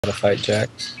how to fight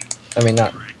Jax. I mean,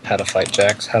 not how to fight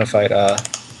Jax, how to fight,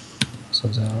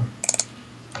 Zin Zao.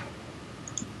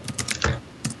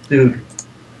 Dude,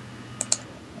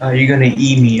 you're gonna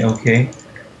eat me, okay?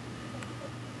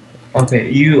 Okay,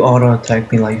 you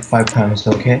auto-attack me like 5 times,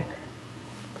 okay?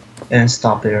 And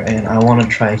stop there, and I wanna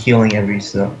try healing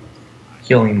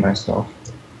myself.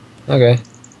 Okay.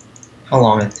 How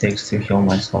long it takes to heal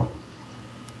myself?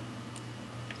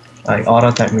 Like,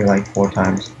 auto-attack me like 4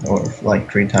 times, or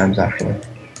like 3 times actually.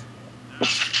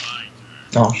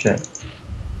 Oh shit.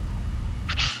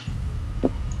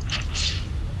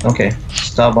 Okay,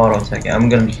 stop auto-attacking, I'm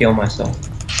gonna heal myself.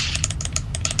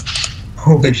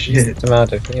 Holy shit. It's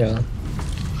amount of, yeah.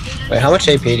 Wait, how much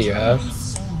AP do you have?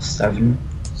 7.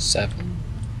 7.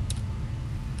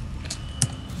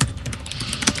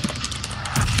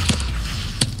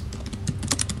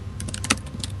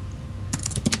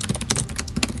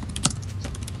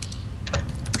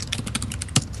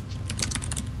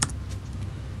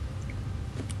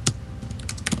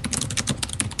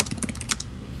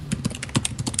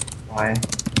 Why?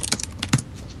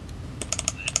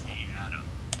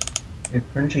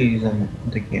 Crunchy is in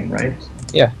the game, right?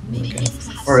 Yeah. Okay.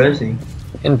 Where is he?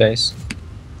 In base.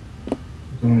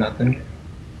 Doing nothing.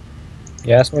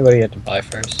 You asked me what he had to buy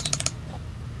first.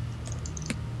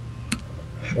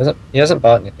 He hasn't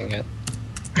bought anything yet.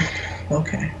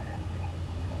 Okay.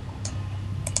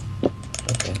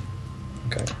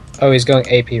 Okay. Oh, he's going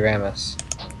AP Rammus.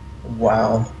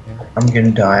 Wow. Yeah. I'm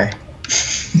gonna die.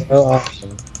 Oh,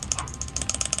 awesome.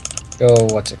 Go,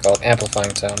 what's it called?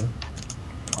 Amplifying Tone.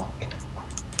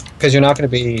 Because you're not going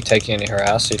to be taking any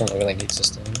harass, so you don't really need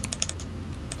sustain.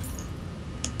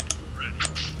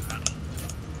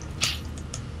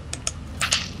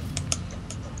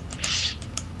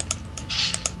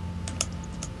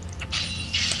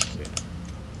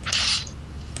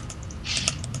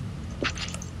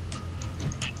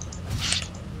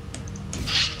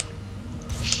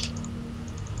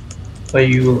 But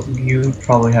you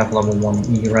probably have level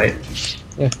 1 E, right?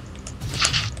 Yeah.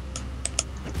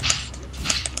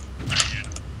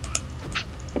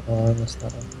 Oh, I missed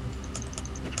that one.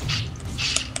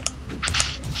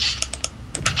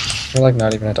 We're like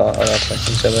not even at all attack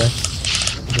each other.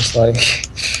 Just like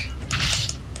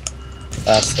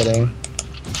fast hitting.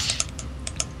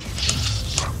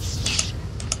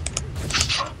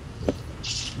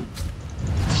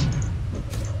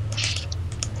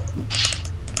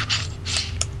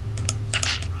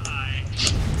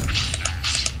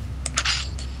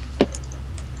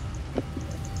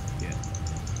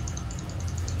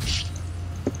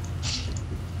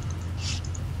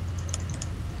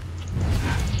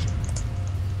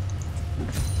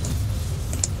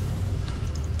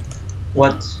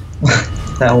 What's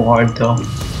that word though?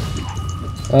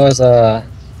 I was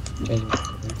changing my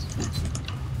settings.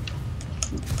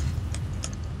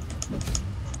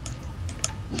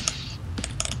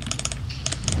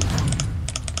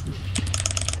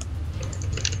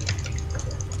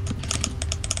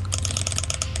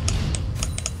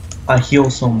 I heal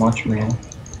so much, man.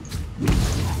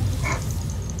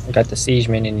 I got the siege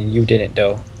minion and you didn't,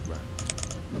 though.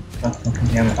 God fucking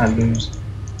damn it, I lose.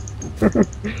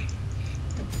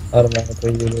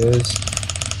 Automatically you lose.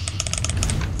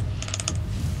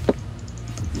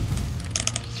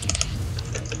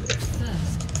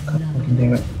 God fucking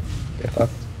damn it. Get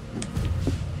fucked.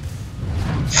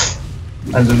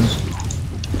 I lose.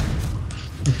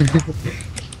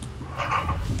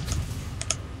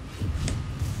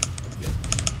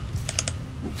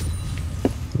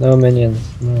 No minions,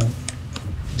 no.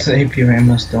 It's AP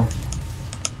Rammus though.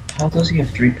 How does he have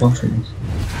 3 potions?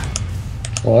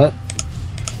 What?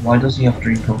 Why does he have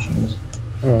 3 potions?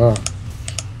 I don't know.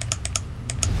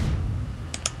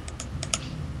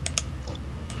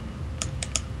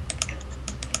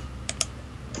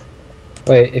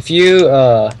 Wait, if you,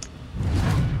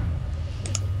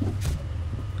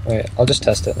 Wait, I'll just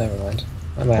test it, never mind.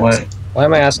 Why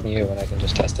am I asking you when I can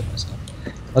just test it myself?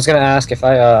 I was gonna ask if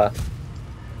I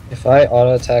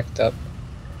auto-attacked up...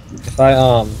 If I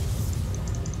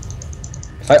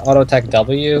auto-attack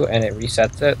W and it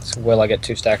resets it, will I get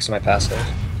 2 stacks of my passive?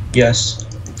 Yes.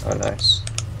 Oh, nice.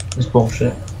 It's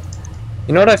bullshit.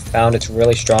 You know what I found? It's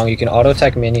really strong. You can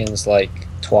auto-attack minions, like,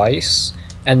 twice,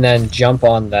 and then jump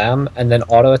on them, and then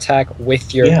auto-attack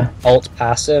with your alt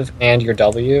passive and your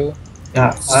W.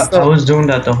 Yeah, I was doing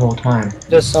that the whole time. It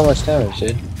does so much damage,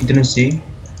 dude. You didn't see?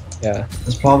 Yeah.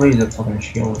 It's probably the fucking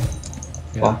shield.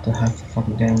 Yeah. Block to half the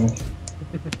fucking damage.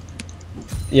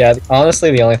 Yeah,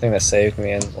 honestly, the only thing that saved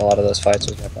me in a lot of those fights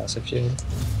was my passive shield.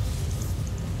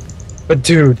 But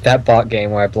dude, that bot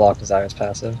game where I blocked Zion's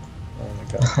passive. Oh my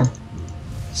god.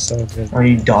 So good. Oh,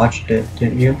 you dodged it,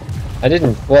 didn't you? I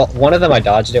didn't. Well, one of them I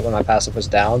dodged it when my passive was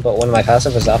down, but when my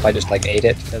passive was up, I just like ate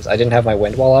it because I didn't have my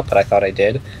wind wall up, but I thought I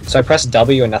did. So I pressed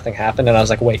W and nothing happened, and I was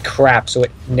like, wait, crap! So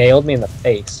it nailed me in the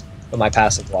face, but my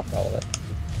passive blocked all of it.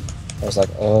 I was like,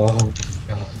 oh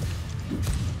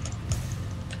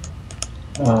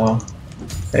god.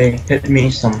 Hey, hit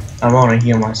me some. I want to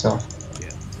heal myself.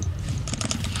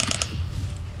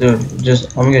 Dude,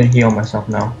 I'm gonna heal myself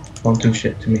now. Don't do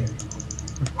shit to me.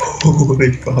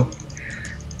 Holy fuck.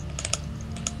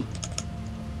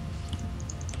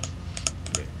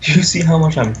 Do you see how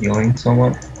much I'm healing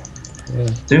someone? Yeah.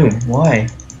 Dude, why?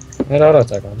 Hit auto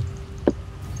attack on.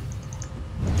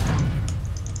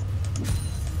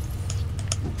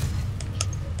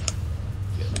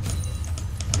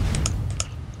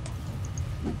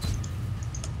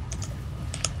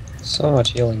 So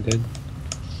much healing, dude.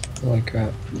 Holy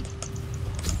crap.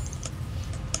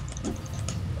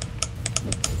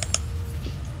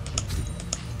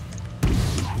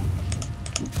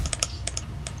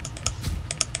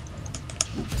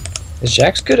 Is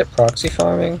Jax good at proxy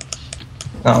farming?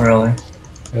 Not really.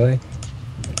 Really?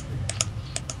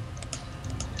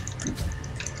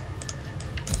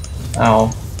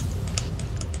 Ow.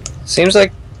 Seems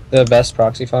like the best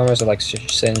proxy farmers are like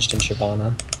Singed and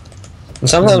Shyvana. And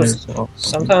sometimes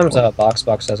Box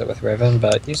does it with Riven,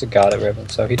 but he's a god at Riven,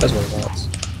 so he does what he wants.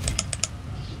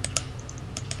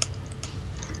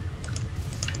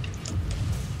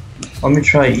 Let me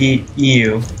try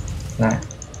EU. Nah.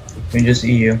 Let me just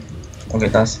EU. Okay,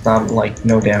 that's not like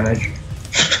no damage.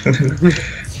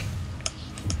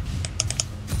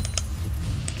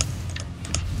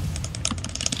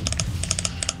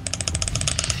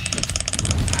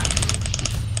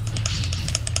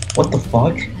 What the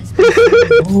fuck?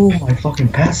 Oh, my fucking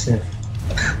passive.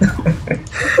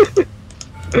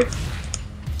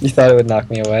 You thought it would knock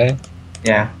me away?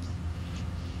 Yeah.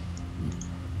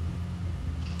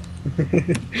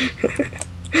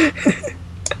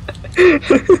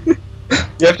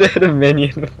 You have to hit a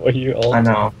minion before you ult. I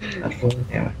know.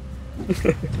 Damn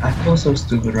it. I feel so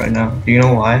stupid right now. Do you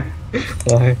know why?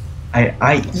 Why?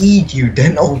 I eat you,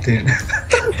 then ulted.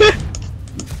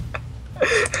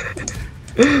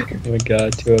 Oh my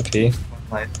god, 2 OP.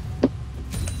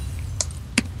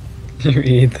 You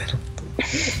eat them.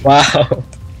 Wow.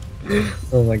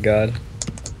 Oh my god.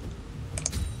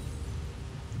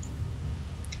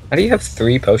 How do you have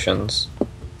 3 potions?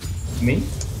 Me?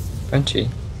 Frenchie.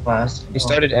 Last. He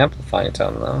started amplifying to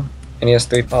him though. And he has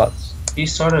 3 pots. He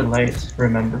started late,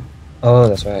 remember? Oh,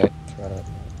 that's right.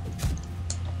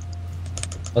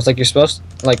 I was like, you're supposed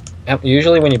to, like,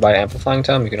 usually when you buy amplifying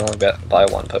tome, you can only buy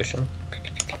 1 potion.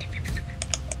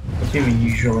 What do you mean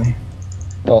usually?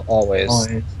 Well, always.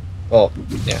 Always. Well,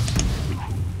 yeah.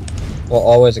 Well,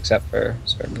 always except for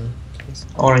certain cases.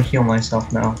 I want to heal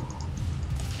myself now.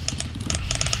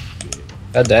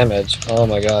 Bad damage. Oh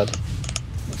my god.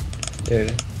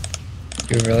 Dude.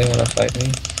 You really want to fight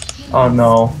me? Oh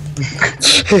no.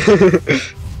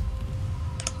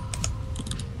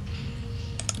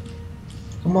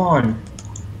 Come on.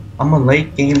 I'm a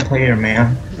late game player,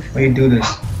 man. Why you do this?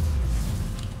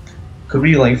 Could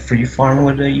we like free farm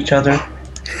with each other?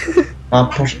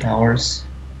 Not push towers.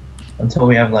 Until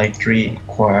we have like 3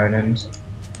 core items.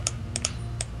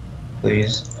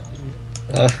 Please.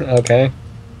 Okay.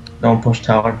 Don't push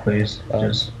tower, please.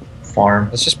 Just farm.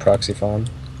 Let's just proxy farm.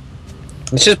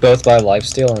 Let's just both buy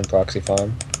lifesteal and proxy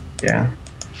farm. Yeah.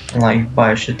 And like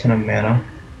buy a shit ton of mana.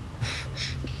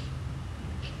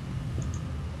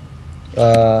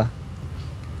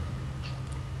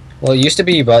 Well, it used to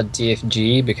be you bought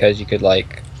DFG because you could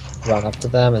like run up to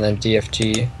them and then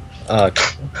DFG.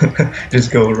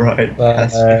 Just go right.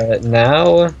 But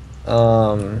now,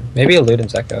 maybe a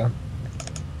Luden's Echo.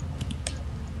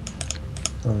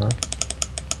 I don't know.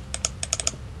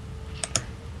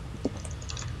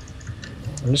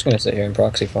 I'm just gonna sit here and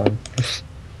proxy farm.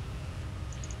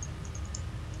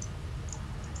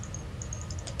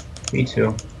 Me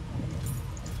too.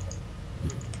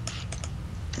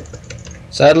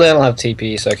 Sadly, I don't have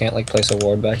TP, so I can't like place a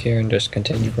ward back here and just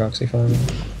continue proxy farming.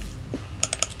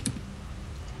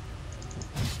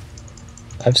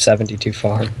 I have 72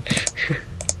 farm.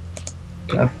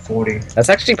 I have 40. That's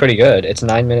actually pretty good. It's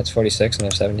 9 minutes 46 and I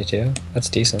have 72. That's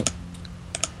decent.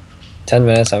 10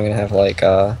 minutes, I'm gonna have like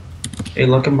Hey,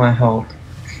 look at my health.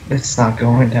 It's not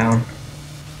going down.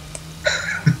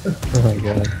 Oh my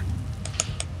god.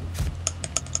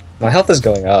 My health is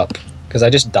going up because I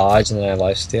just dodged and then I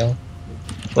lifesteal.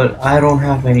 But I don't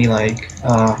have any like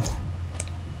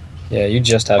Yeah, you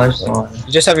just have your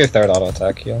 3rd auto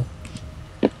attack heal.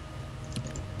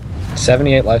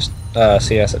 78 life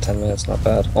CS at 10 minutes, not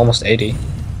bad. Almost 80.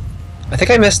 I think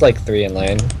I missed like 3 in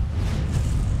lane.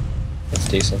 That's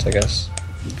decent, I guess.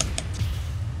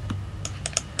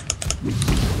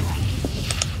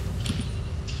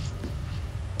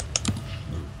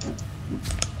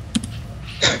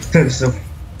 So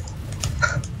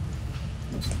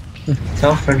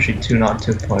tell Frenchie to not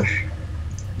to push.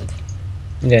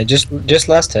 Yeah, just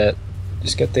last hit.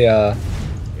 Just get the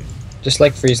just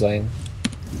like freeze lane.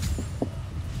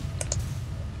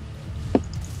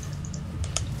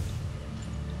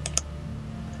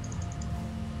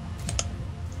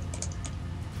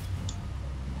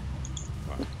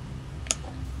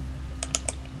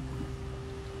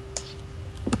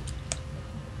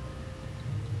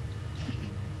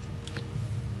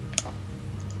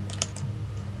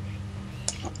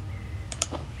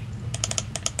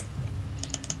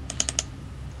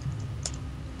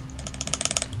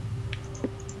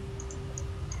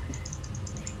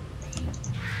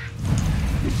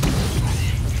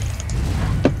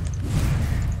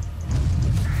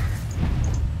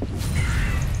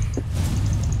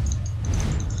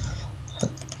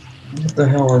 What the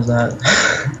hell was that?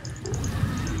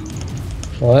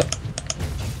 What?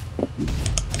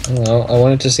 I don't know. I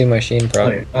wanted to see my Sheen prop.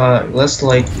 Wait, let's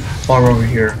like farm over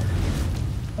here.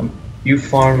 You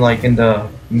farm like in the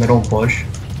middle bush.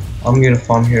 I'm gonna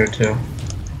farm here too.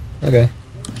 Okay.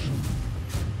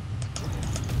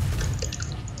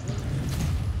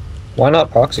 Why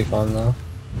not proxy farm though?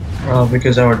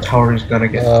 Because our tower is gonna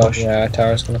get pushed. Yeah, our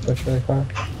tower's gonna push really far.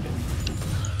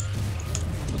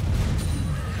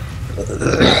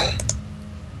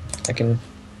 I can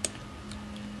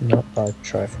not buy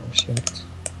Triforce yet.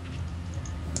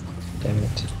 Damn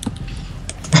it.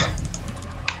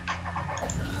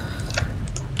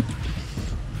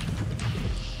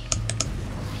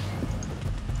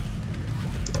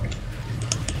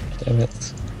 Damn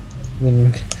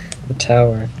it. The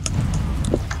tower.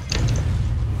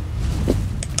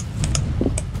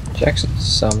 Jack's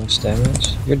so much damage.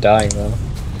 You're dying though.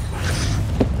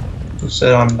 Who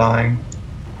said I'm dying?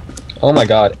 Oh my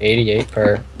god, 88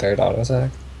 per third auto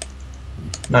attack.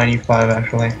 95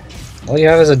 actually. All you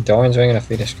have is a Doran's Ring and a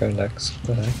Fetish Codex.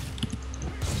 What the heck?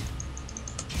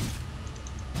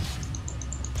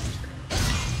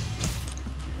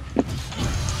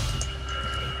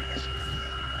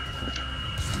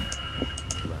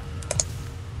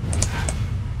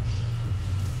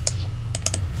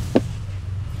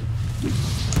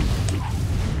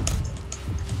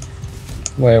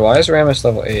 Wait, why is Ramus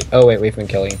level 8? Oh wait, we've been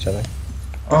killing each other.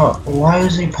 Why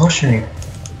is he pushing? I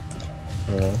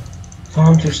don't know.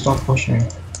 Tell him to stop pushing.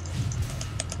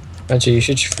 Actually, you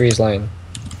should freeze lane.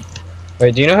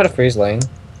 Wait, do you know how to freeze lane?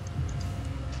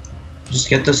 Just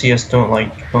get the CS, don't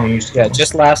use the Yeah,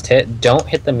 just last hit. Don't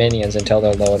hit the minions until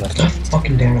they're low enough. God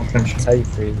fucking damn it, French. That's how you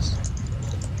freeze.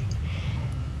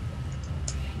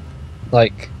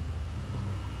 Like,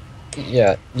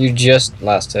 yeah, you just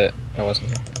last hit. I wasn't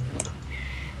here.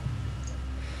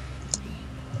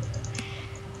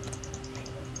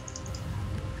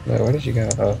 Wait, where did you go?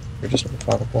 Oh, you're just in the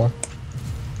bottom floor.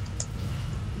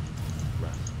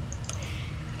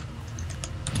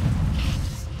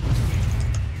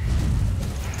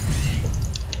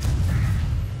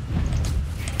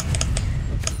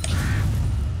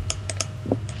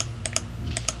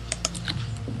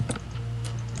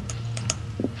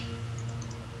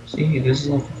 See, this is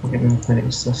like a fucking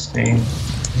infinite sustain.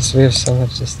 Yes, we have so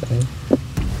much to stay.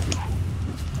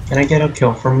 Can I get a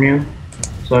kill from you?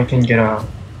 So I can get a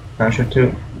dash or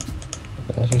two?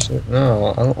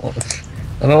 No, I don't want.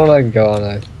 I don't want to go on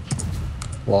a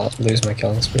lose my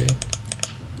killing speed.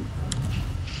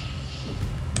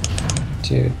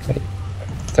 Dude, my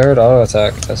third auto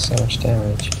attack does so much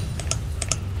damage.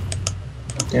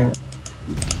 Damn it.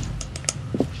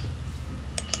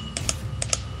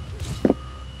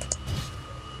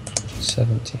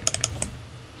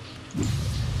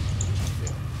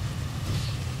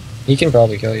 He can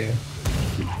probably kill you.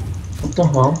 What the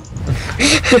hell?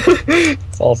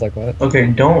 Saul's like, what? Okay,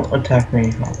 don't attack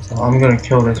me. I'm gonna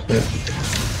kill this bitch.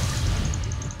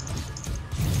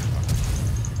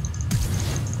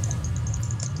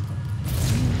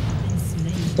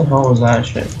 What the hell was that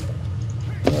shit?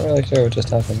 I'm not really sure what just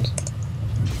happened.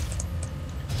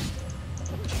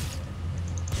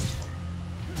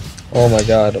 Oh my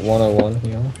god, 101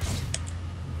 heal.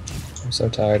 I'm so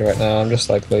tired right now, I'm just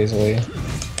like lazily.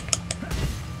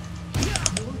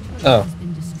 Oh.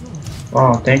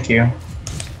 Oh, thank you.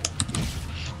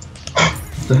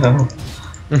 What the hell?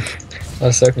 I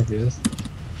was so confused.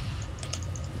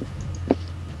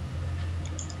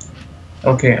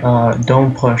 Okay,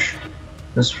 don't push.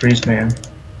 This freeze man.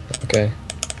 Okay.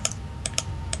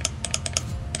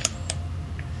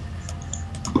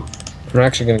 I'm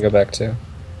actually gonna go back too.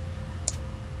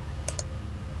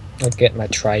 I'll get my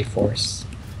Triforce.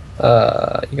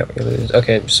 You got me lose.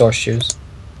 Okay, source shoes.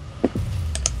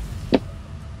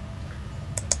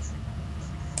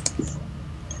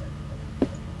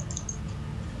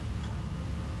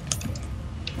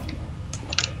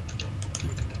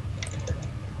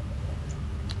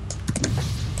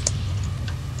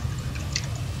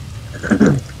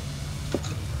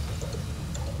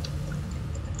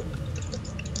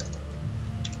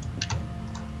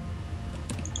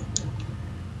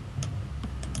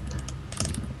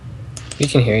 He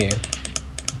can hear you.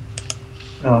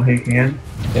 Oh, he can?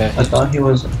 Yeah. I thought he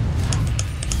was...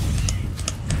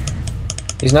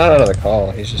 He's not out of the call,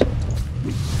 he's just...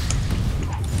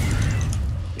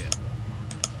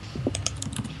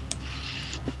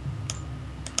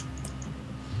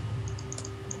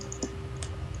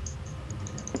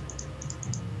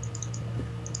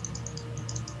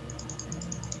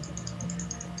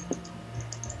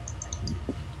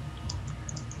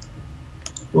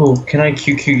 Oh, can I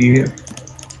QQ you?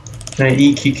 Can I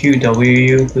EQQW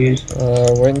you, please?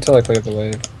 Wait until I clear the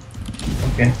wave.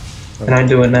 Okay. Can I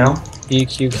do it now?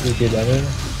 EQQW?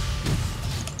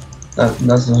 That's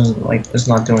like, it's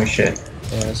not doing shit.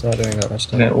 Yeah, it's not doing that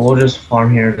much damage. Okay, we'll just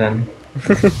farm here then.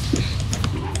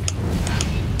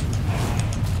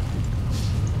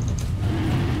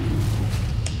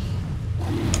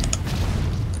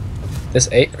 This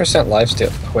 8%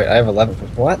 lifesteal. Wait, I have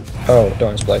 11%. What? Oh,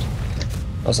 Doran's Blade.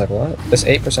 I was like, what? This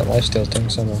 8% lifesteal is doing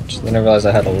so much. Then I realized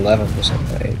I had 11%,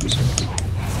 not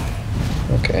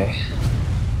 8%. Okay.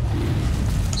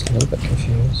 Just a little bit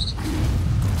confused.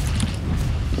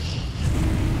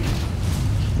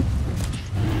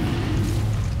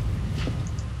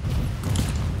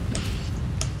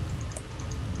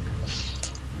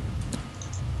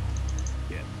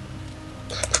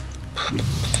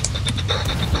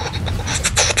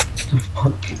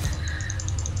 Fuck.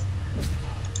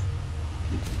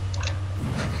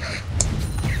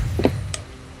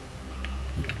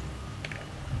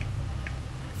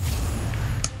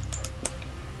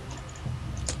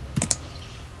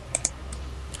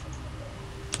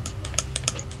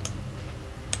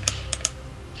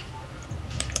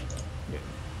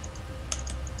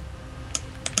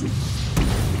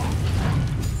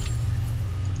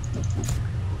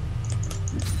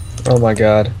 Oh my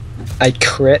god. I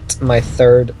crit my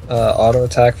third auto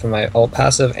attack from my ult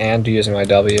passive and using my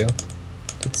W.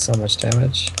 Did so much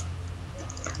damage.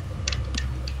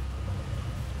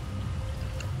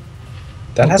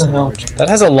 That has that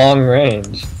has a long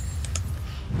range.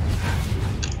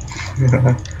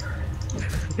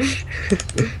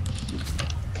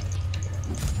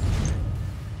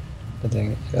 But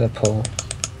dang it, gotta pull.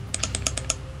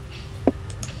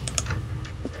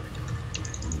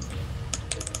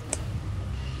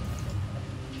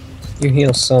 You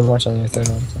heal so much on your third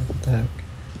one. What the heck?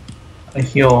 I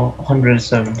heal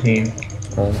 117.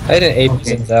 I had an 8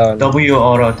 Zin Zao. W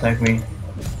auto attack me.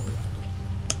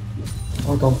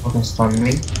 Oh, don't fucking stun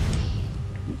me.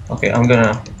 Okay, I'm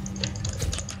gonna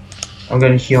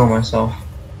heal myself.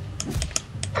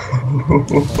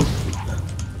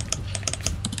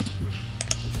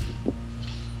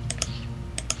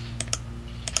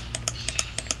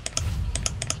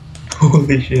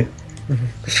 Holy shit.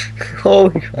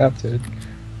 Holy crap, dude.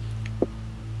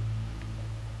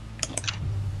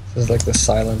 This is like the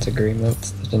silent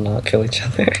agreement to not kill each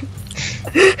other.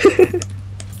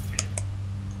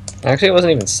 Actually, it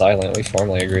wasn't even silent. We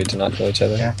formally agreed to not kill each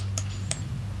other. Yeah.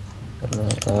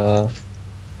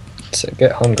 So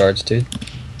get home guards, dude.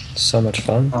 It's so much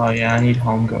fun. Oh yeah, I need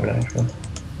home guard actually.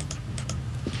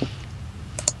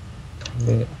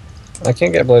 I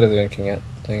can't get Blade of the Wind King yet.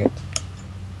 Dang it.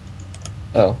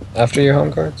 Oh, after your home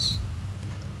guards?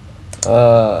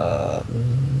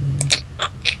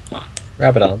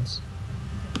 Rabadons.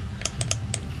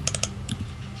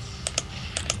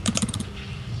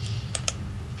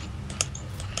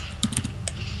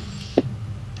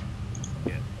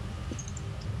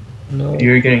 No.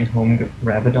 You're getting home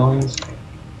Rabadons?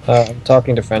 I'm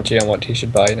talking to Frenchie on what he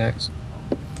should buy next.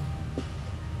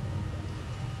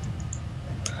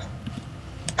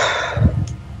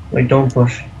 Like, don't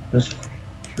push. Just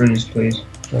freeze, please.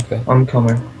 Okay. I'm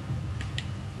coming.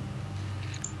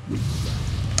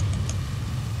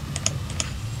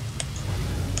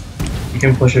 You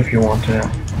can push if you want to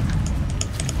now.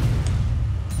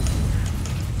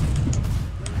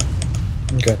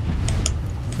 Okay.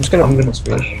 I'm gonna push.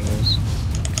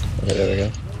 Okay, there we go.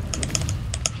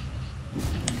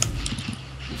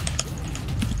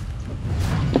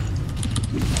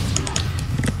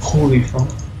 Holy fuck.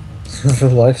 The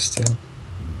lifesteal.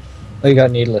 Oh, you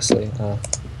got needlessly. Oh.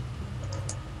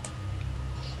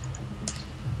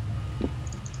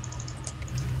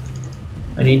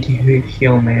 I need to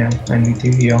heal, man. I need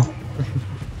to heal.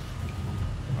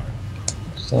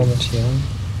 So much healing.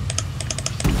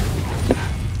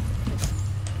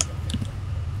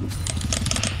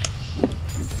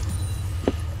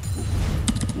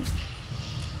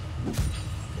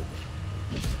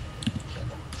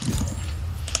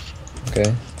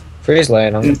 Okay. Freeze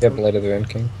lane, I'm gonna get Blade of the Wind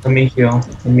King. Let me heal.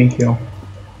 Let me heal.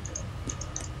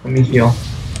 Let me heal.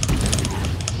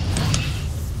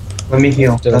 Let me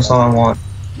heal. That's all I want.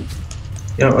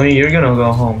 You know, I mean, you're gonna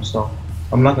go home, so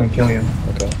I'm not gonna kill you.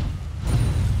 Okay.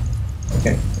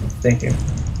 Okay. Thank you.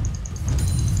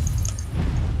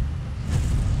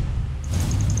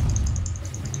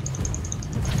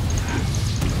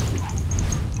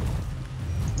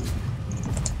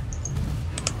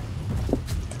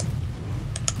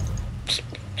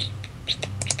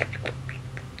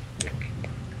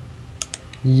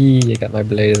 Yee, I got my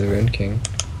Blade of the Wind King.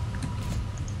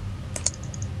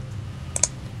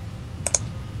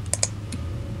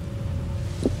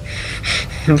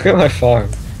 Look at my farm.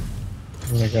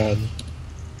 Oh my god.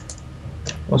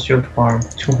 What's your farm?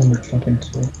 200 fucking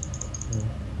 2.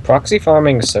 Proxy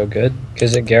farming is so good,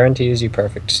 because it guarantees you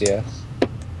perfect CS.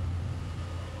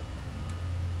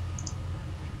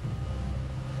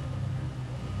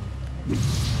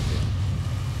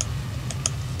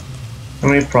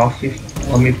 Let me proxy.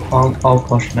 I'll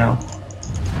push now.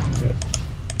 Yep.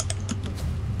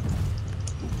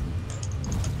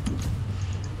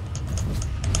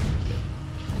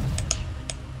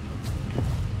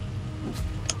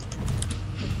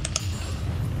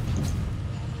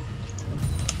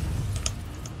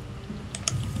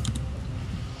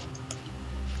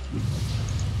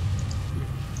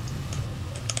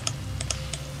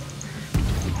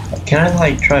 Can I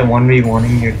like try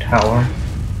 1v1ing your tower?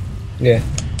 Yeah.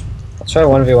 I'll try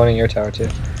 1v1 in your tower too.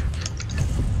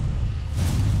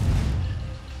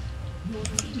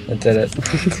 I did it.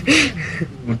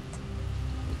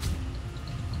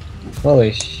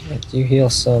 Holy shit, you heal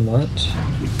so much.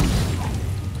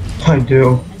 I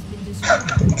do.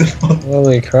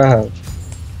 Holy crap.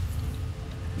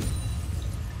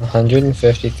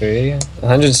 153?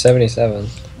 177.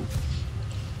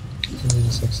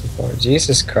 164.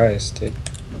 Jesus Christ, dude.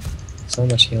 So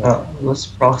much healing. Let's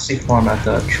proxy farm at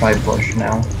the tri-bush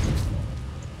now.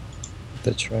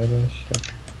 The tribush.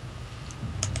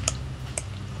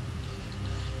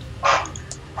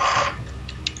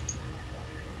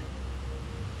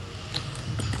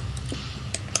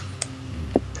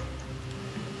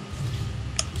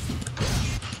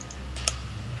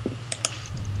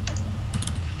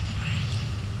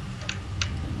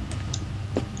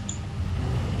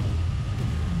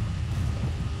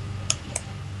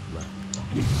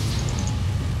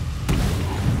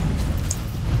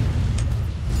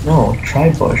 No,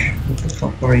 tri-bush. What the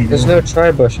fuck are you There's doing? no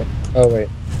tribush. Oh wait.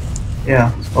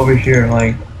 Yeah, over here,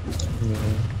 like. Yeah.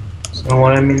 You know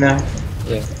what I mean now?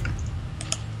 Yeah.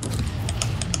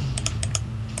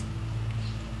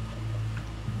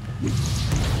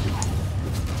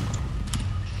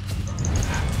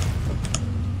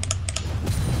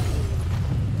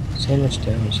 So much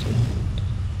damage, dude.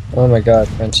 Oh my god,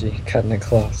 Frenchie, cutting it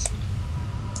close.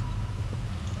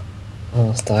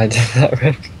 Almost died to that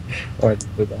Rick. Or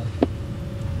did that.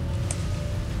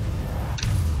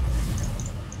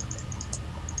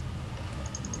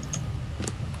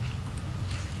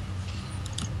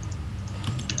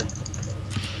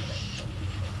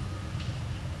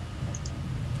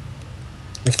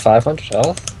 With 500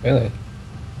 health? Really?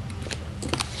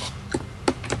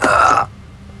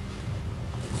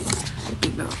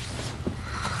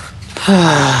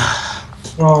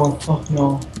 No, fuck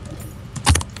no.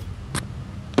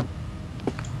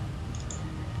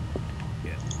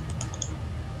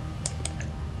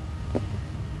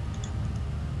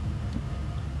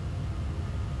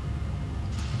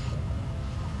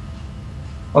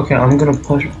 Okay, I'm gonna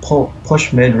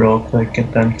push mid real quick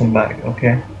and then come back,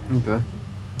 okay? Okay.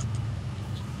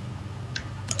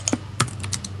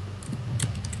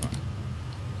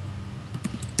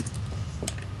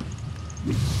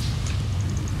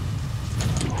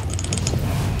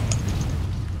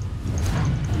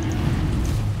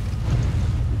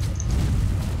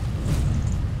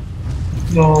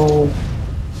 No.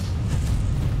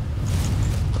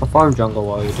 I'll farm jungle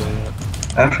while you're doing it.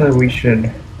 Actually, we should.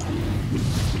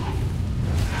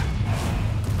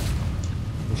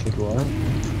 You should what?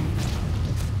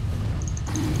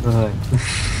 Alright.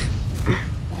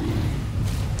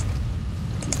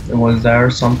 Was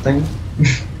there something?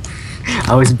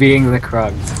 I was being the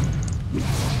Krugs.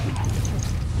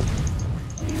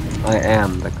 I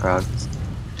am the Krugs.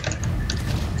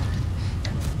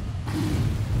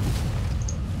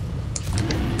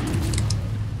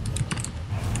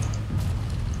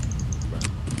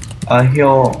 I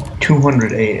heal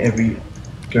 208 every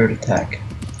third attack.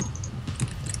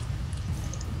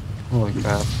 Holy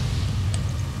crap.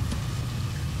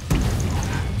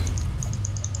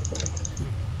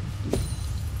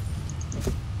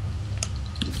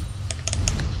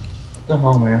 What the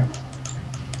hell, man?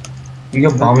 You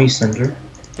got Balmy Cinder?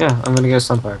 Yeah, I'm gonna go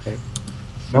Sunfire Cake.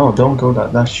 No, don't go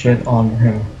that shit on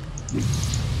him.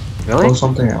 Really? Go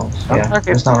something else. Oh, Yeah,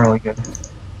 okay. it's not really good. I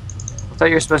thought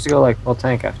you were supposed to go like full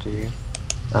tank after you.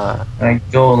 I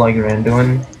go like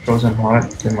Randuin, Frozen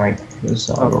Heart, then like this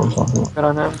or something. Good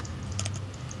on him.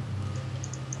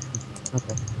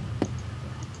 Okay.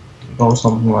 Go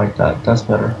something like that. That's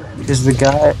better. Because the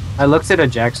guy, I looked at a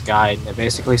Jack's guide and it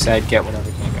basically said get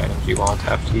whatever tank items you want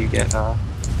after you get so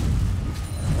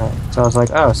I was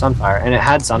like, oh, Sunfire, and it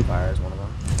had Sunfire as one of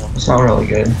them. So. It's not really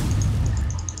good.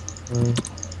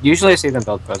 Usually I see them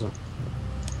build present.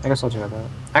 I guess I'll try that.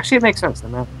 Actually, it makes sense. The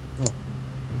map.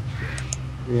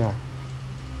 Yeah.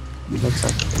 It makes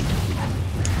sense.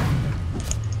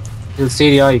 With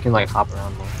CDR, you can like hop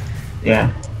around more.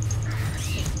 Yeah.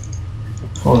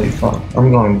 Holy fuck. I'm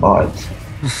going bot.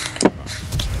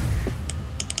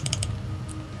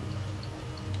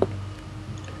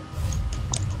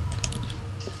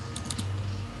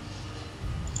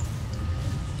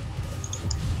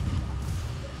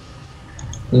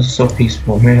 This is so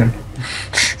peaceful, man.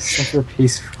 Such a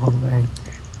peaceful thing.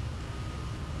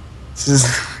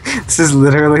 This is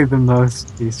literally the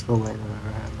most peaceful lane I've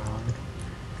ever had in my life.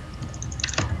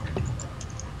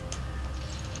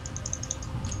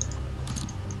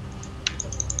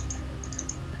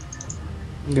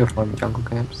 You can go farm jungle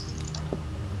camps.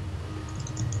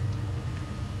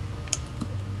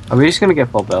 Are we just gonna get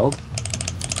full build?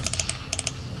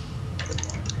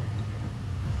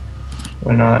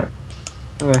 Why not?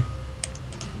 Okay.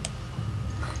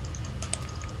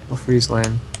 We'll freeze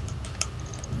lane.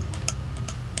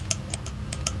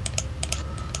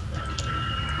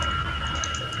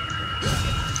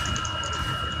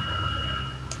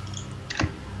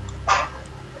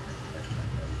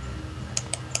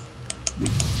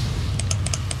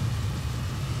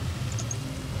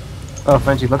 Oh,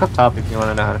 Frenchie, look up top if you want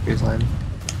to know how to freeze lane.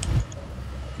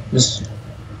 Just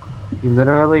You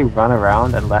literally run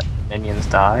around and let minions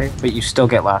die, but you still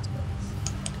get last minutes.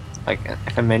 Like,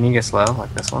 if a minion gets low,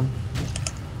 like this one,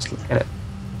 just look at it.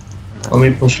 let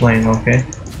me push lane, okay? Okay,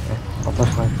 I'll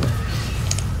push lane too.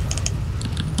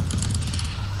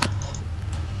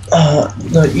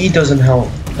 The E doesn't help,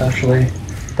 actually.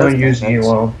 Don't use E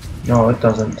well. No, it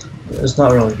doesn't. It's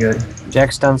not really good.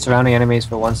 Jack stuns surrounding enemies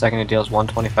for 1 second and deals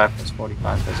 125 plus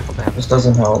 45 physical damage. This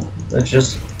doesn't help. It's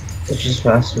just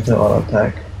faster to auto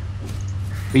attack.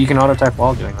 But you can auto attack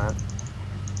while doing that.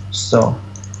 Still,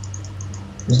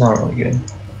 it's not really good.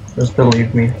 Just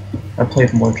believe me. I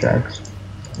played more Jacks.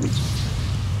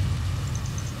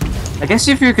 I guess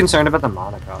if you're concerned about the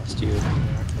mana cost, you would.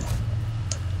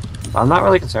 But I'm not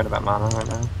really concerned about mana right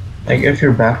now. Like if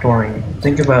you're backdooring,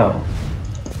 think about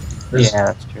this. Yeah,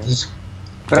 that's true. This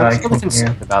But I'm guy still coming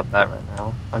concerned here. about that right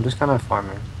now. I'm just kind of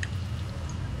farming.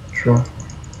 Sure.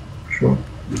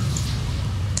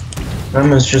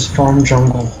 Them is just farm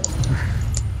jungle.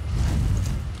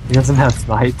 He doesn't have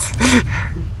smite.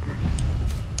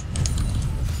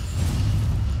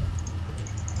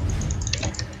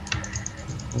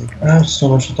 I have so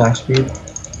much attack speed.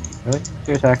 Really? What's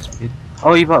your attack speed?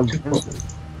 Oh, you bought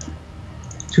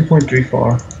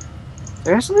 2.34.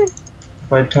 Seriously?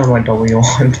 If I turn my W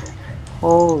on.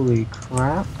 Holy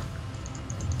crap.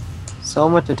 So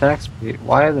much attack speed.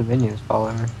 Why are the minions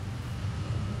following me?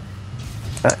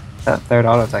 That third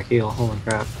auto attack heal, holy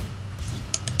crap.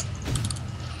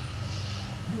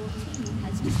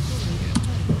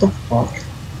 What the fuck?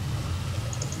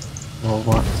 Well,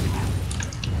 what?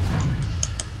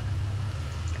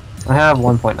 I have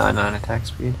 1.99 attack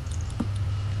speed.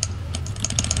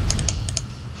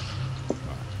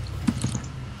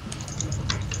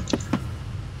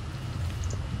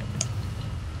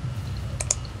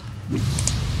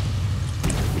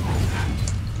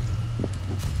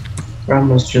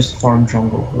 Grandma's just farm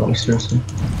jungle, like seriously.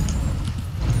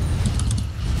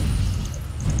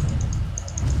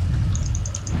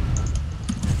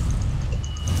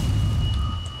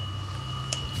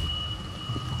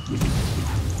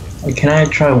 Like, can I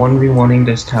try 1v1ing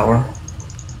this tower?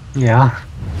 Yeah.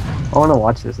 I wanna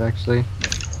watch this actually.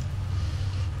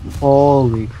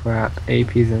 Holy crap.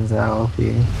 AP Zin Zao OP.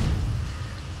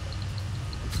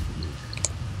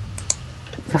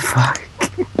 The fuck?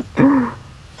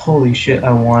 Holy shit,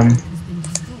 I won.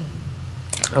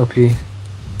 OP. What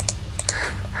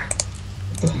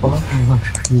the fuck? Oh my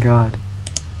fucking god.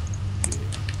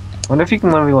 Wonder if you can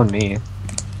 1v1 me.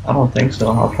 I don't think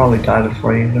so. I'll probably die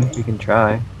before you even. We can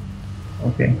try.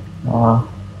 Okay.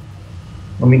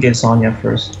 Let me get Sonya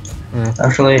first. Yeah.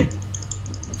 Actually,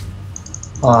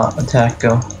 attack,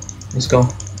 go. Let's go.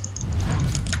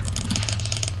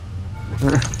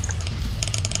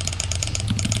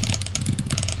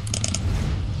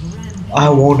 I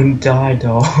wouldn't die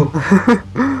though.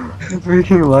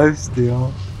 Freaking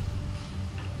lifesteal.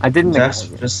 I didn't That's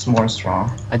ignite you. just more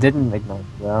strong. I didn't ignite you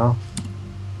though.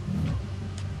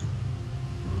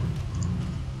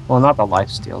 Well, not the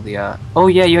lifesteal, the oh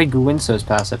yeah, you had Guinso's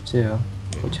passive too,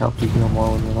 which helped you heal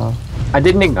more when you lost. I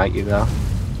didn't ignite you though.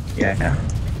 Yeah.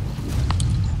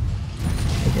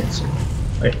 Okay, so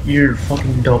your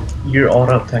fucking dope. Your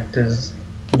auto attack is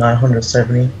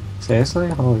 970. Seriously?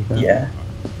 Holy crap. Yeah.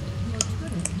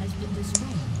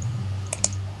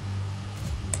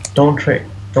 Don't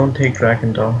take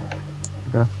Dragon Doll.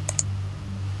 Okay.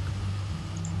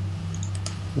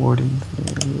 Warden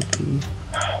therapy.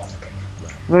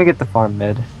 I'm gonna get the farm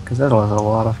mid, because that'll have a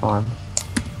lot of farm.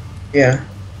 Yeah.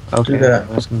 Okay, Do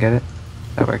that. I can get it.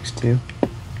 That works too.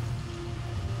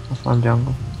 I'll farm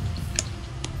jungle.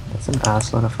 That's an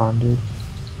assload of farm, dude.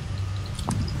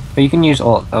 But you can use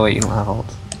ult. Oh wait, you don't have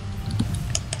ult.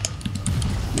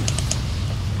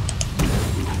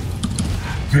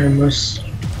 Ramus.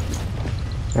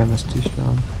 Ram's too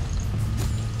strong.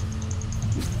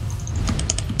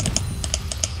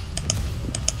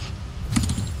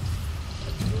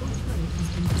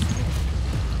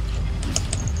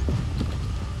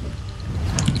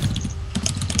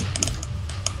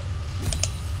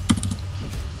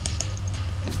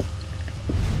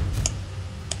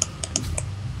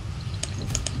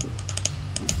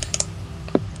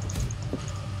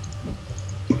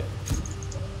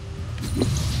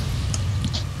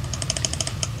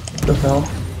 What the hell?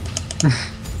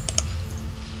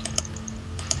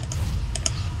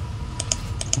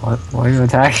 What? Why are you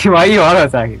attacking? Why are you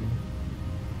auto-attacking me?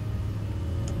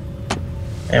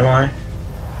 Am I?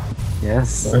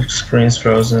 Yes. My screen's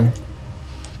frozen.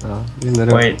 Oh, you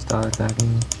literally Wait. start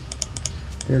attacking me.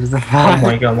 There's the Oh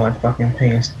my god, my fucking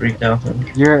ping is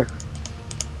 3000. You're...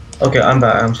 Okay, I'm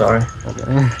back. I'm sorry. Okay.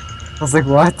 I was like,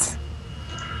 what?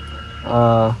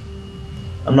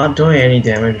 I'm not doing any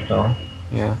damage though.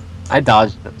 Yeah. I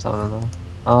dodged some of them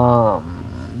though.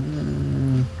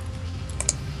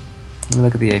 Let me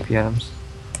look at the AP items.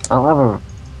 I'll have a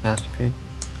masterpiece.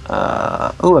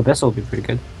 Oh, Abyss will be pretty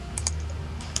good.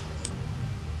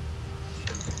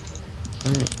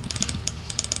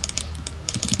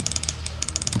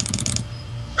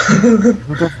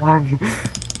 What the fuck?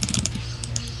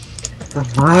 The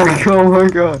fuck? Oh my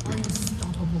god.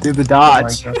 Dude, the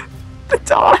dodge. Oh my god. The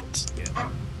dodge.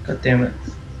 God damn it.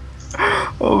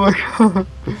 Oh my god.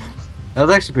 That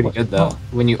was actually pretty good though.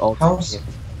 When you ult. How's-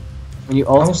 When you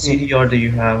How ult. much CDR do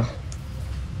you have?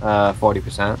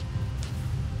 40%.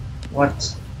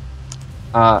 What?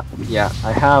 Yeah,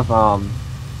 I have,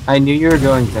 I knew you were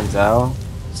going Zin Zao,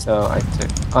 so I took,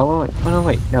 oh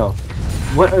wait, no.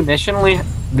 What originally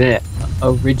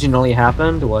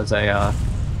happened was I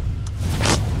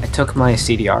took my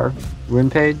CDR rune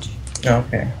page,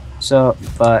 Okay. so,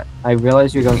 but I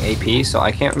realized you were going AP, so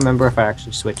I can't remember if I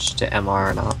actually switched to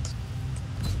MR or not.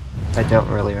 I don't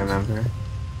really remember.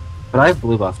 But I have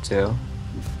blue buff too.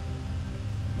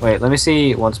 Wait, let me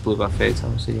see once blue buff fades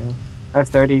on CDR. I have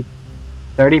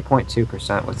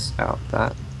 30.2% without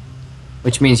that.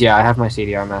 Which means, yeah, I have my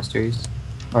CDR masteries.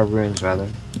 Or runes, rather.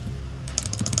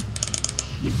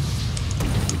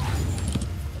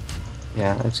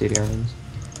 Yeah, I have CDR runes.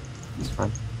 It's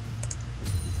fine.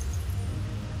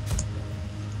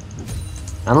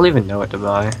 I don't even know what to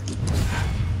buy.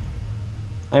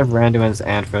 I have Randuin's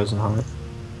and Frozen Heart.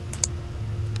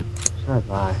 What should I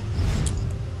buy?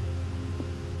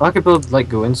 I could build, like,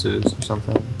 Guinso's or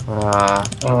something.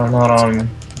 Not on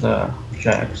the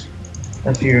Jax.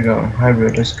 If you're going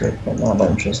hybrid is good, but not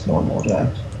on just normal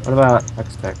Jax. What about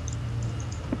Hextech?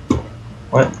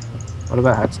 What? What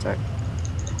about Hextech?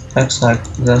 Hextech,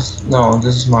 this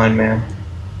is mine, man.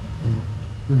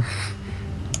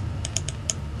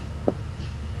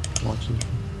 Watching.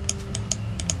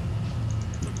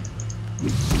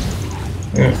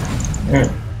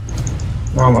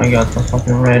 Oh my god, the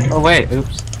fucking red. Oh wait,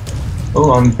 oops.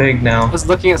 Oh, I'm big now. I was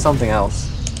looking at something else.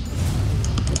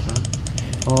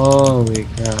 Holy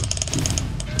crap.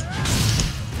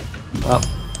 Oh.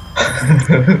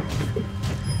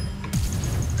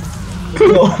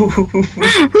 No!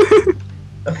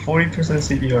 A 40%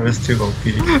 CPR is too OP.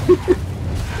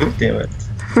 Damn it.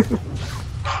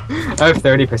 I have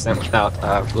 30% without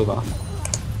blue buff.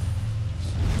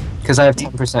 Because I have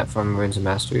 10% from Runes of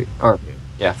Mastery. Or,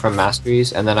 yeah, from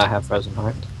Masteries, and then I have Frozen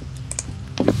Heart.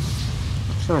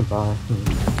 should I buy?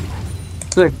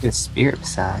 It's like a spirit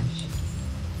massage.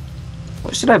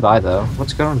 What should I buy though?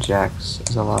 What's good on Jax?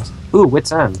 Is I lost? Ooh,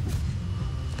 Wit's End.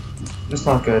 It's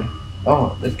not good.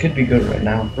 Oh, it could be good right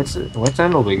now. Wit's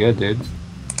End will be good, dude.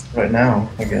 Right now,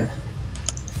 I guess.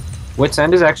 Wit's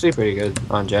End is actually pretty good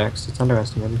on Jax. It's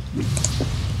underestimated.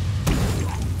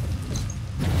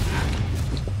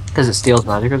 Because it steals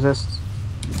magic resists.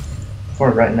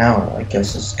 For right now, I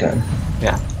guess it's good.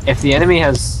 Yeah. If the enemy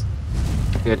has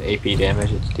good AP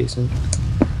damage, it's decent.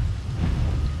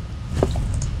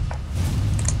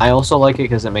 I also like it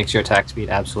because it makes your attack speed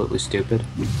absolutely stupid.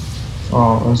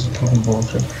 Oh, that's fucking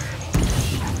bullshit.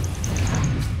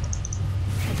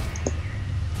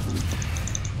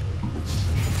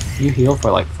 You heal for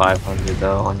like 500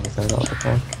 though on your third health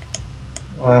attack.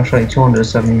 Oh, actually,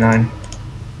 279.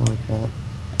 I like that.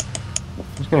 I'm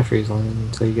just gonna freeze line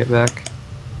until you get back.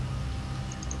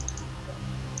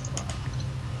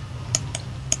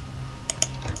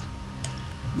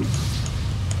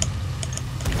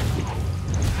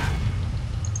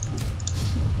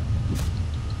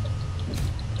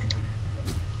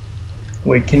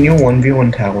 Wait, can you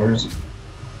 1v1 towers?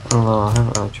 I don't know, I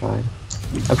haven't really tried.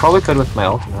 I probably could with my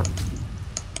ultimate.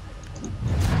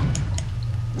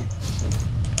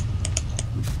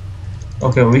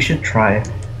 Okay, we should try.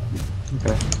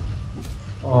 Okay.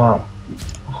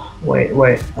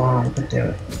 Wait. Oh, god damn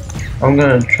it. I'm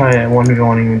gonna try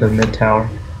 1v1ing the mid tower.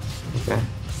 Okay.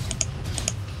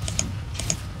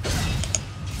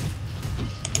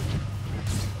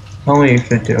 Tell me if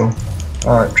you do.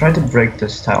 Try to break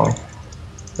this tower.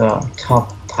 The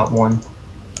top one.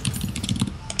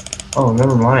 Oh,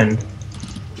 never mind.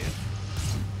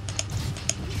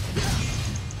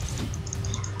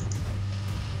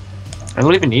 I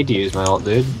don't even need to use my ult,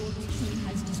 dude.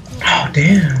 Oh,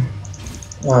 damn.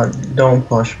 Don't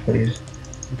push, please.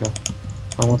 Okay.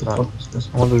 I want that. What is this?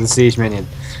 I wanted the siege minion.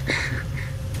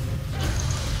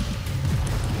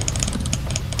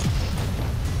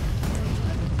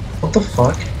 What the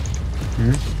fuck?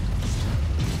 Hmm?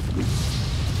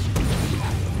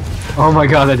 Oh my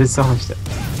god, I did so much.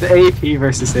 The AP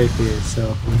versus AP is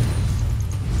so funny.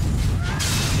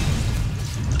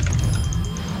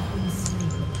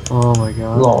 Oh my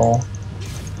god. Lol.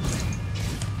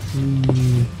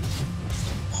 Mm.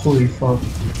 Holy fuck.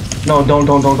 No,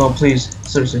 don't, please.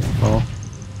 Seriously. Oh.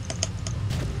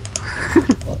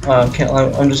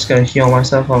 I'm just gonna heal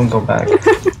myself and go back.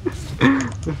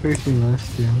 The freaking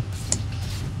last year.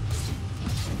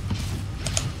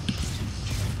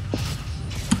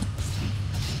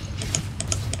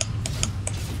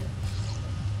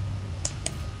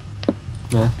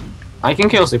 Yeah. I can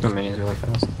kill super minions really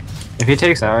fast. If he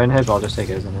takes our inhib, I'll just take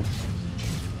his inhib.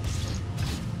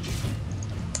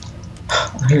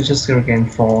 He's just gonna gain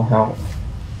full health.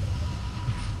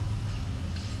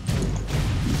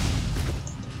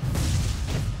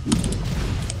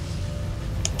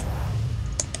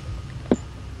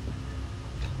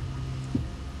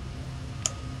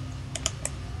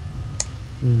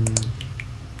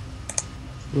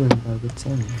 Ruined by the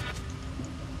 10.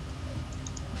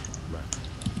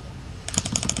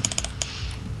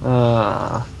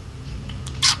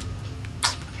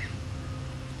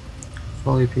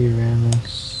 Full AP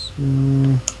Ramus.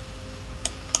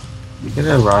 Get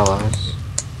a Rylas.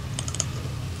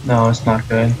 No, it's not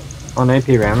good. On AP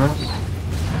Ramus?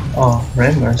 Oh,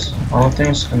 Ramus. I don't think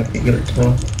it's gonna be good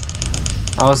too.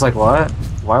 I was like, what?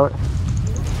 Why would...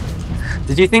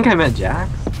 Did you think I meant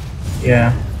Jax?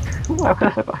 Yeah. Why would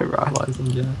I buy Rylas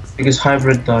and Jax? Because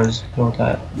hybrid does kill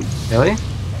that. Really?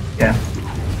 Yeah.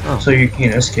 Oh. So you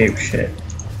can't escape shit.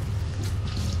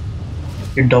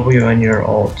 Your W and your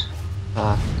ult.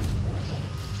 I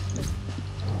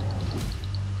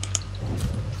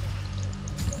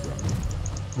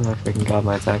don't know if I can got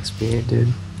my attack speed, dude.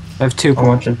 I have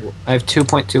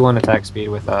 2.21 attack speed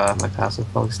with my passive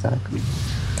fog stack.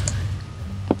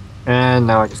 And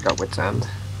now I just got Wit's End.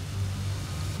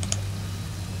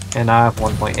 And I have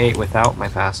 1.8 without my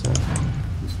passive.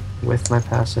 With my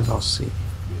passive, I'll see.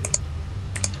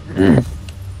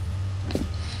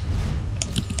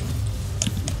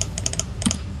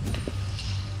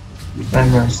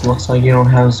 Ramus, looks like you don't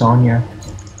have Zanya.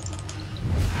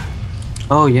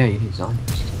 Oh yeah, you need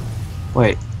Zanya's.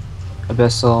 Wait.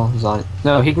 Abyssal, Zanya.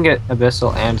 No, he can get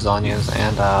Abyssal and Zanya's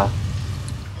and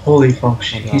Holy fuck,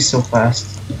 he's so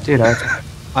fast. dude, I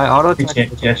auto You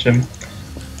can't catch him.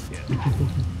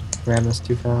 Ramus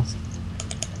too fast.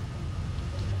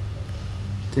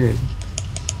 Dude.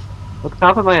 Look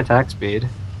top of my attack speed.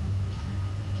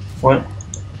 What?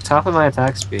 Top of my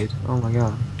attack speed. Oh my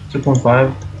god.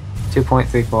 2.5?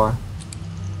 2.34.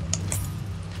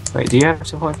 Wait, do you have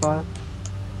 2.5?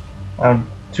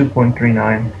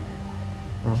 2.39.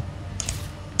 Oh.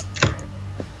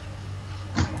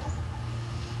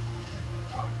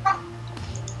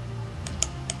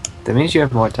 That means you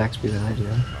have more attack speed than I do.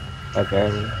 By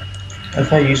barely.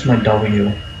 If I use my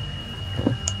W.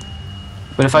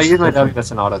 But if I It's use my W, different.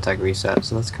 that's an auto attack reset,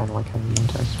 so that's kind of like having more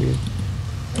attack speed.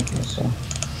 I guess so.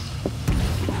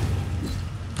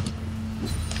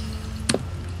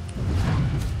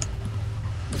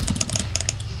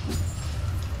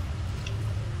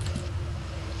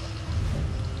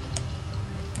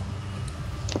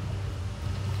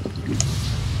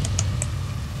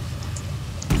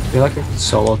 I feel like I could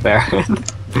solo Baron.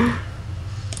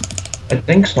 I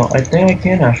think so. I think I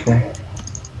can actually.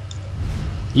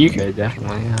 You could,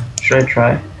 definitely, yeah. Should I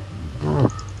try?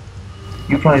 Mm.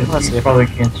 You Let's see probably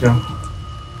if can too.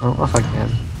 I don't know if I can.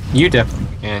 You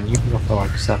definitely can. You can go for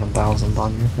like 7,000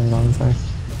 on your third auto attack.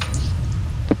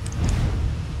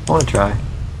 I want to try.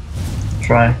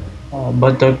 Try.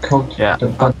 But Yeah.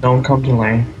 don't come to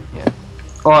lane. Yeah.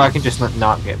 Or I can just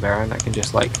not get Baron. I can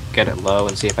just like get it low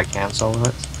and see if I can solo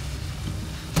it.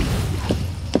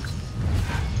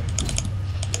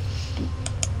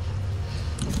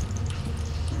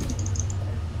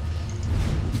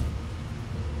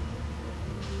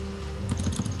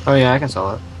 Oh yeah, I can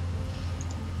solo it.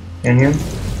 Can you?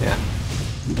 Yeah.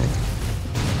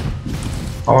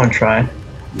 I want to try.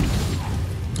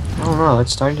 I don't know,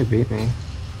 it's starting to beat me.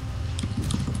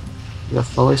 You're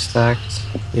fully stacked.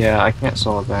 Yeah, I can't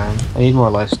solo Baron. I need more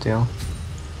lifesteal.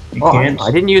 You Oh, can't.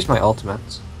 I didn't use my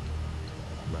ultimates.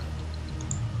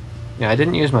 Yeah, I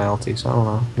didn't use my ulti, so I don't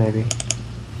know, maybe.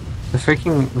 The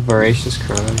freaking voracious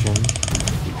corrosion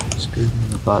screwed me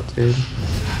in the butt, dude.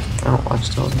 I don't watch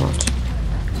still as much.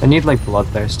 I need like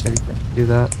bloodthirster to do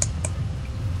that.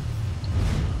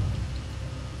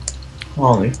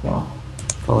 Holy fuck.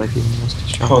 Fully feeding this to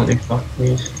strong. Holy fuck,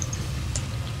 please.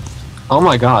 Oh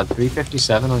my god,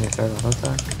 357 on your third auto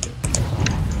attack.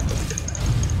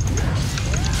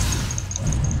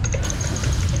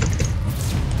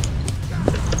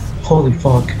 Holy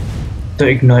fuck. The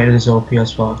ignite is OP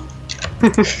as fuck.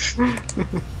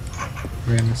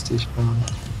 Ramus too strong.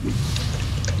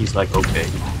 He's like, okay.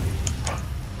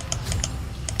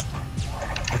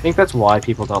 I think that's why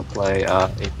people don't play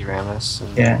AP Ramus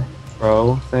and Yeah.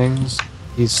 pro things.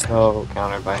 He's so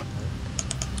countered by.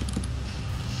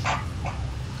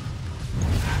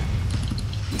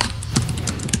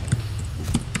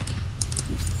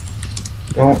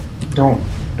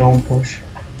 Don't push.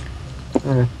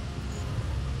 Eh.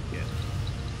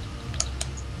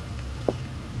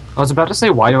 I was about to say,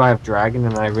 why do I have dragon,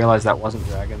 and I realized that wasn't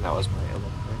dragon, that was my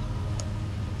illusion.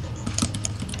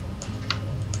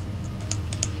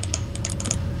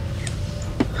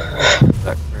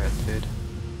 That crit, dude.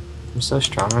 I'm so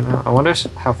strong right now. I wonder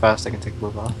how fast I can take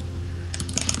move off.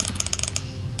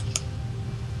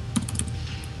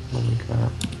 Holy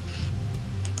crap.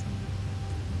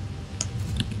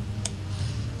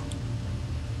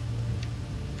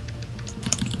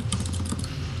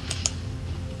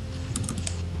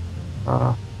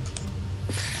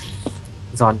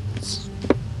 It's on.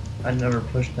 I never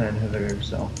pushed the inhibitor,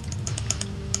 so.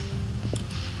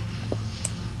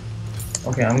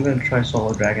 Okay, I'm gonna try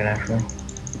solo dragon actually.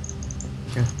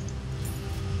 Okay.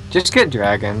 Just get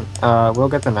dragon. We'll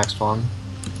get the next one.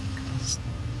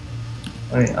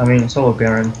 I mean solo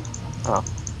Baron. Oh.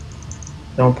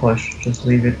 Don't push, just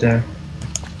leave it there.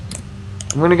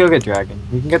 I'm gonna go get dragon.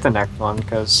 You can get the next one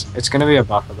because it's gonna be a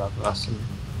buff above us and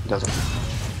it doesn't.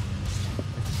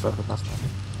 It's both of us.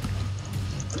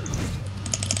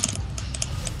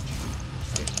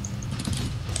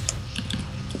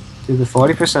 Dude, the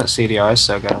 40% CDR is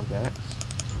so good on Dex.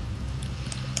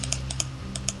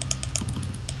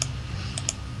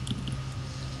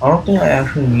 I don't think I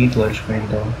actually need Lich-Bane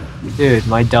though. Dude,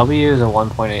 my W is a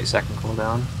 1.8 second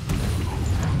cooldown.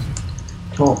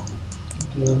 Cool.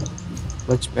 Dude.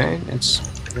 Lich-Bane, it's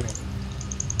good.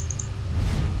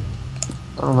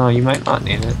 I don't know, you might not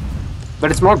need it.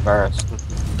 But it's more burst.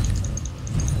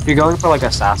 If you're going for like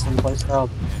assassin playstyle,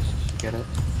 then you should get it.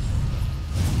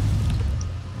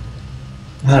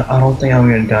 I don't think I'm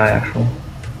gonna die actually.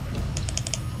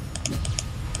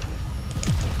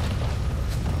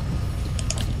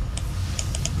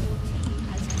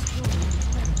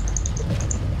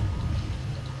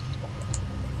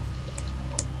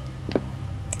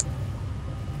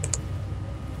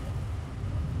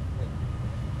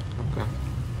 Okay.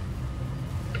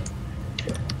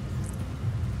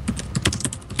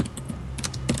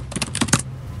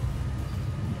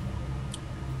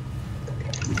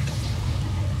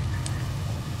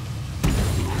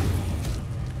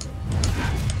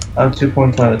 I have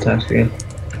 2.5 attack speed.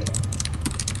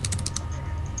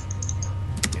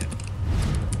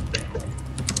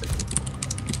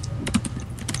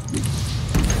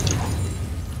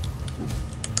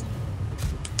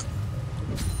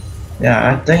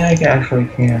 Yeah, I think I actually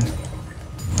can.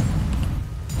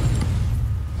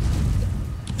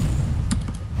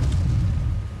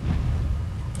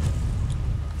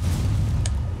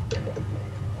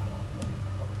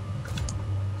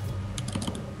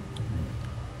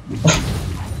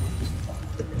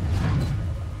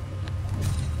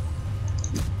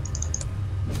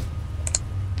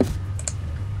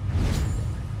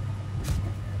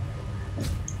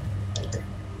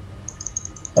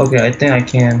 Okay, I think I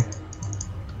can.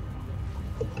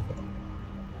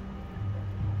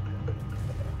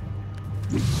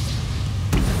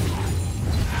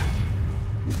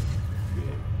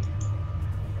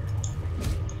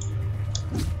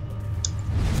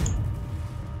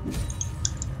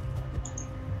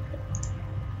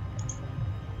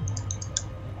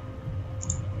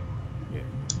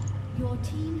 Your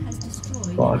team has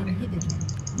destroyed Fuck. an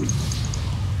inhibitor.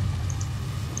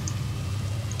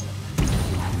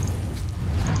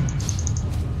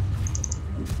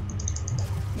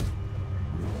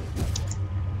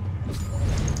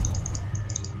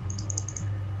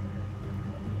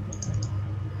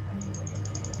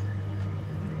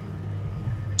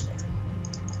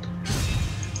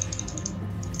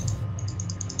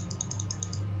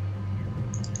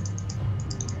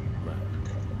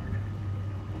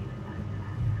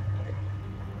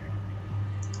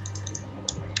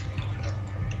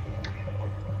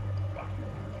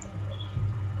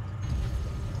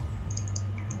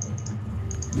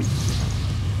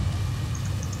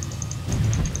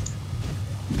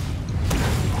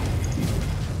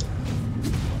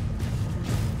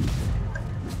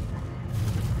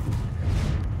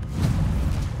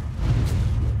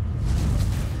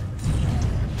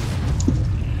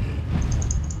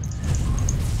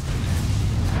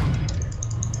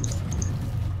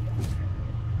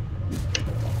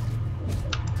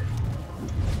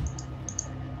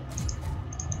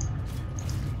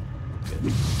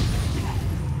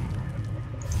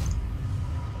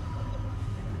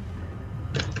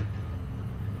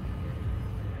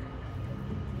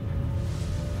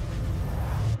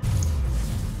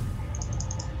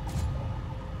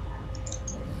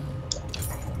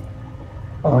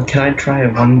 Can I try a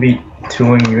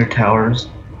 1v2 in your towers?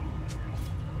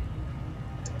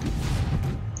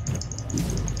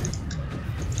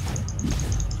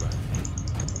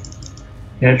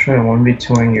 Can I try a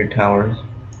 1v2 in your towers?